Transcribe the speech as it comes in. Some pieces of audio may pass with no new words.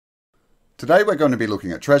Today we're going to be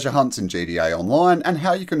looking at treasure hunts in GTA Online and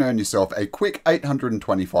how you can earn yourself a quick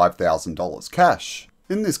 $825,000 cash.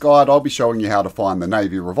 In this guide I'll be showing you how to find the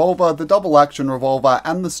Navy Revolver, the Double Action Revolver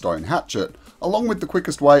and the Stone Hatchet, along with the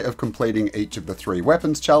quickest way of completing each of the 3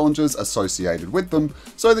 weapons challenges associated with them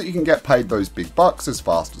so that you can get paid those big bucks as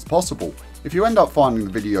fast as possible. If you end up finding the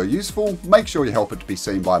video useful, make sure you help it to be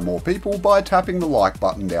seen by more people by tapping the like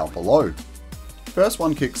button down below. First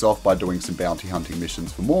one kicks off by doing some bounty hunting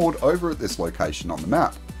missions for Maud over at this location on the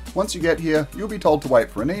map. Once you get here, you'll be told to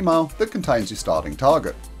wait for an email that contains your starting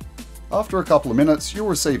target. After a couple of minutes, you'll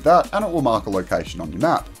receive that and it will mark a location on your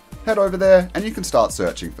map. Head over there and you can start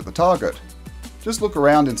searching for the target. Just look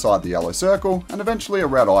around inside the yellow circle and eventually a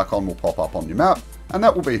red icon will pop up on your map and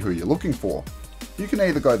that will be who you're looking for. You can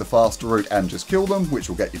either go the faster route and just kill them, which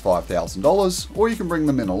will get you $5,000, or you can bring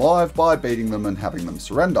them in alive by beating them and having them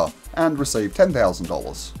surrender, and receive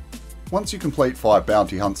 $10,000. Once you complete 5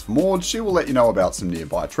 bounty hunts for Maud, she will let you know about some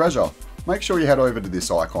nearby treasure. Make sure you head over to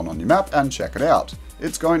this icon on your map and check it out.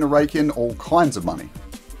 It's going to rake in all kinds of money.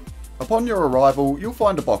 Upon your arrival, you'll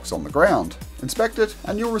find a box on the ground. Inspect it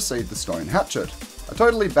and you'll receive the Stone Hatchet, a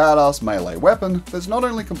totally badass melee weapon that's not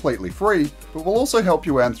only completely free, but will also help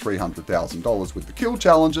you earn $300,000 with the kill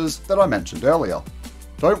challenges that I mentioned earlier.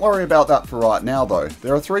 Don't worry about that for right now though,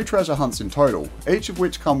 there are 3 treasure hunts in total, each of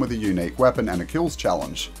which come with a unique weapon and a kills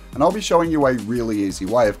challenge, and I'll be showing you a really easy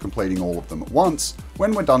way of completing all of them at once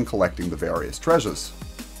when we're done collecting the various treasures.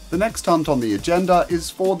 The next hunt on the agenda is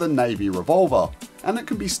for the Navy Revolver, and it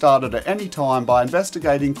can be started at any time by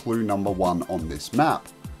investigating clue number 1 on this map.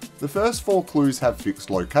 The first 4 clues have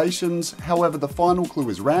fixed locations, however the final clue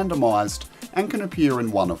is randomised and can appear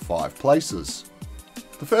in one of 5 places.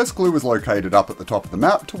 The first clue is located up at the top of the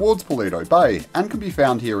map towards Paleto Bay and can be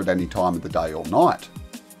found here at any time of the day or night.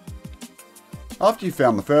 After you've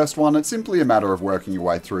found the first one, it's simply a matter of working your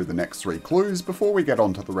way through the next 3 clues before we get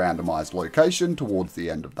onto the randomised location towards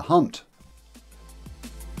the end of the hunt.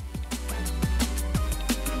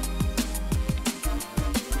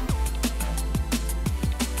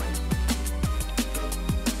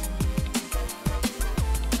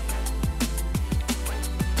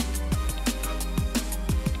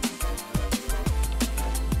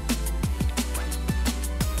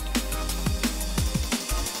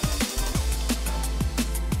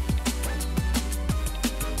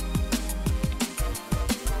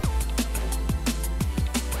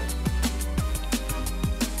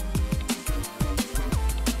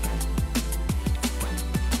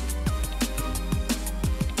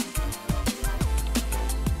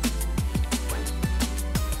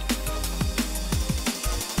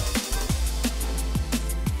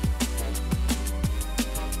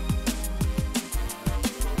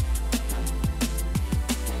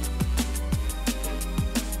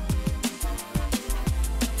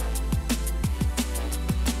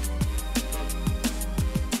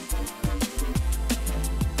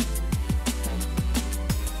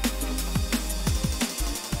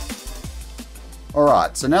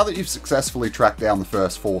 Alright, so now that you've successfully tracked down the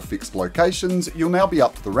first 4 fixed locations, you'll now be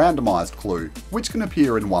up to the randomised clue, which can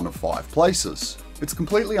appear in one of 5 places. It's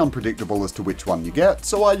completely unpredictable as to which one you get,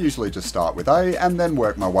 so I usually just start with A and then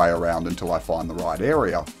work my way around until I find the right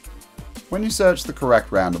area. When you search the correct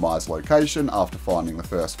randomised location after finding the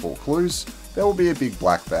first 4 clues, there will be a big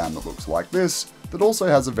black van that looks like this, that also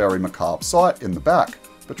has a very macabre sight in the back,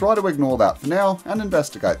 but try to ignore that for now and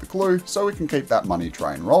investigate the clue so we can keep that money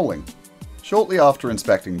train rolling. Shortly after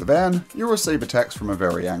inspecting the van, you'll receive a text from a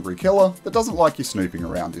very angry killer that doesn't like you snooping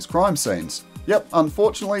around his crime scenes. Yep,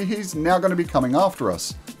 unfortunately he's now going to be coming after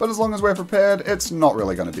us, but as long as we're prepared, it's not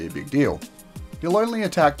really going to be a big deal. He'll only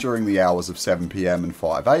attack during the hours of 7 PM and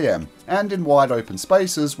 5 AM, and in wide open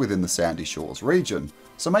spaces within the Sandy Shores region,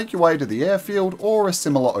 so make your way to the airfield or a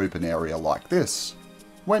similar open area like this.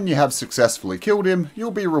 When you have successfully killed him,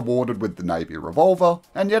 you'll be rewarded with the Navy Revolver,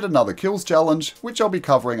 and yet another kills challenge, which I'll be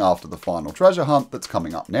covering after the final treasure hunt that's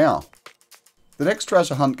coming up now. The next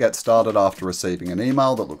treasure hunt gets started after receiving an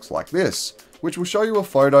email that looks like this, which will show you a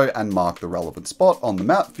photo and mark the relevant spot on the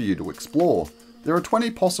map for you to explore. There are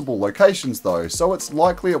 20 possible locations though, so it's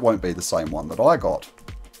likely it won't be the same one that I got.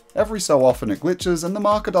 Every so often it glitches and the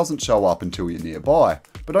marker doesn't show up until you're nearby,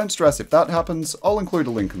 but don't stress if that happens. I'll include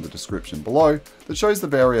a link in the description below that shows the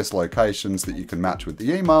various locations that you can match with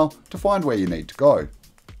the email to find where you need to go.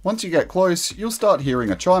 Once you get close, you'll start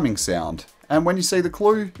hearing a chiming sound, and when you see the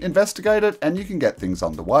clue, investigate it and you can get things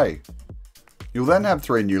underway. You'll then have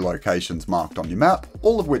 3 new locations marked on your map,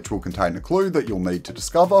 all of which will contain a clue that you'll need to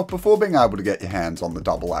discover before being able to get your hands on the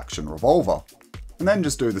Double Action Revolver. And then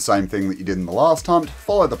just do the same thing that you did in the last hunt,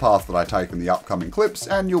 follow the path that I take in the upcoming clips,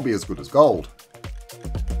 and you'll be as good as gold.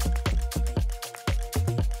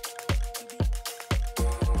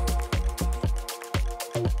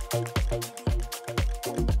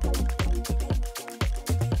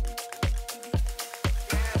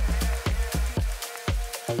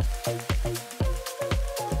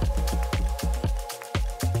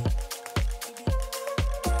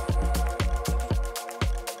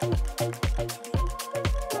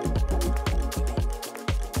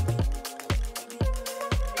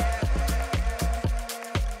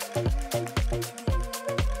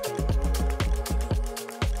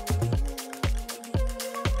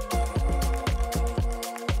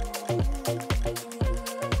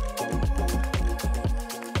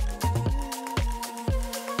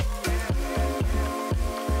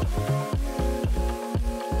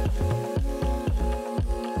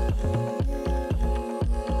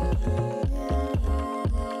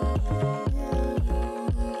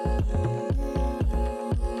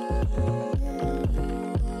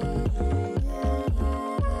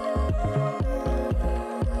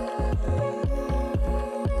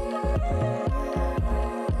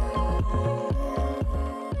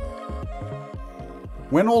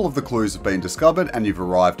 When all of the clues have been discovered and you've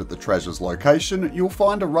arrived at the treasure's location, you'll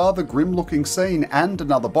find a rather grim looking scene and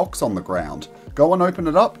another box on the ground. Go and open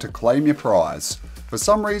it up to claim your prize. For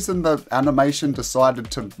some reason the animation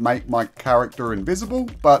decided to make my character invisible,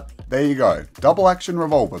 but there you go. Double Action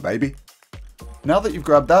Revolver, baby. Now that you've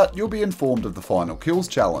grabbed that, you'll be informed of the final kills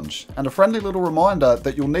challenge, and a friendly little reminder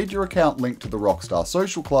that you'll need your account linked to the Rockstar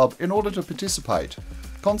Social Club in order to participate.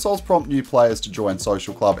 Consoles prompt new players to join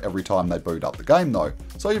Social Club every time they boot up the game though,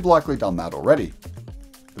 so you've likely done that already.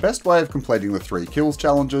 The best way of completing the 3 kills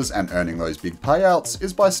challenges and earning those big payouts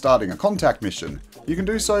is by starting a contact mission. You can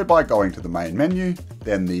do so by going to the main menu,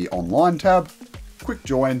 then the online tab, quick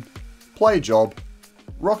join, play job,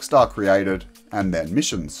 Rockstar created, and then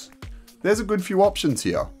missions. There's a good few options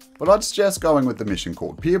here, but I'd suggest going with the mission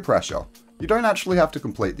called Peer Pressure. You don't actually have to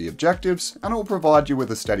complete the objectives, and it will provide you with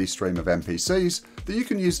a steady stream of NPCs that you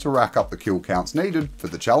can use to rack up the kill counts needed for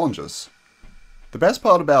the challenges. The best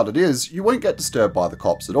part about it is, you won't get disturbed by the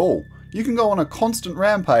cops at all. You can go on a constant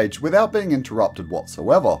rampage without being interrupted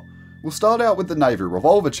whatsoever. We'll start out with the Navy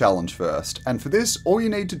Revolver challenge first, and for this, all you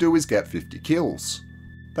need to do is get 50 kills.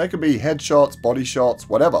 They could be headshots, body shots,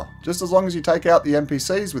 whatever. Just as long as you take out the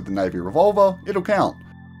NPCs with the Navy Revolver, it'll count.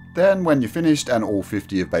 Then, when you're finished and all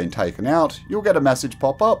 50 have been taken out, you'll get a message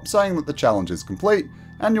pop up saying that the challenge is complete,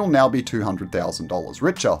 and you'll now be $200,000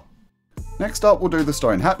 richer. Next up, we'll do the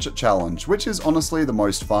Stone Hatchet challenge, which is honestly the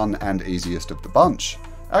most fun and easiest of the bunch.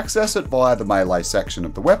 Access it via the melee section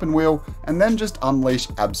of the weapon wheel, and then just unleash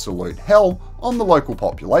absolute hell on the local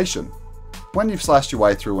population. When you've slashed your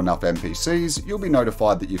way through enough NPCs, you'll be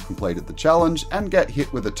notified that you've completed the challenge and get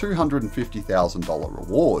hit with a $250,000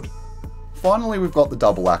 reward. Finally, we've got the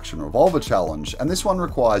Double Action Revolver challenge, and this one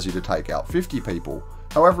requires you to take out 50 people.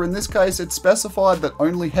 However, in this case, it's specified that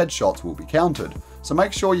only headshots will be counted, so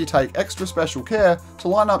make sure you take extra special care to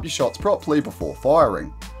line up your shots properly before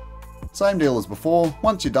firing. Same deal as before,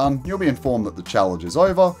 once you're done, you'll be informed that the challenge is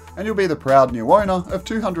over, and you'll be the proud new owner of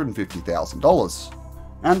 $250,000.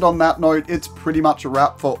 And on that note, it's pretty much a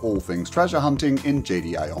wrap for all things treasure hunting in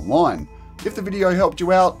GTA Online. If the video helped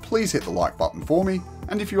you out, please hit the like button for me,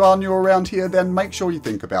 and if you are new around here, then make sure you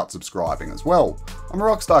think about subscribing as well. I'm a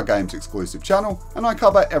Rockstar Games exclusive channel, and I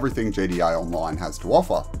cover everything GTA Online has to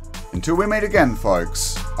offer. Until we meet again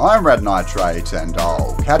folks, I'm Red Nitrate, and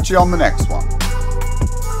I'll catch you on the next one.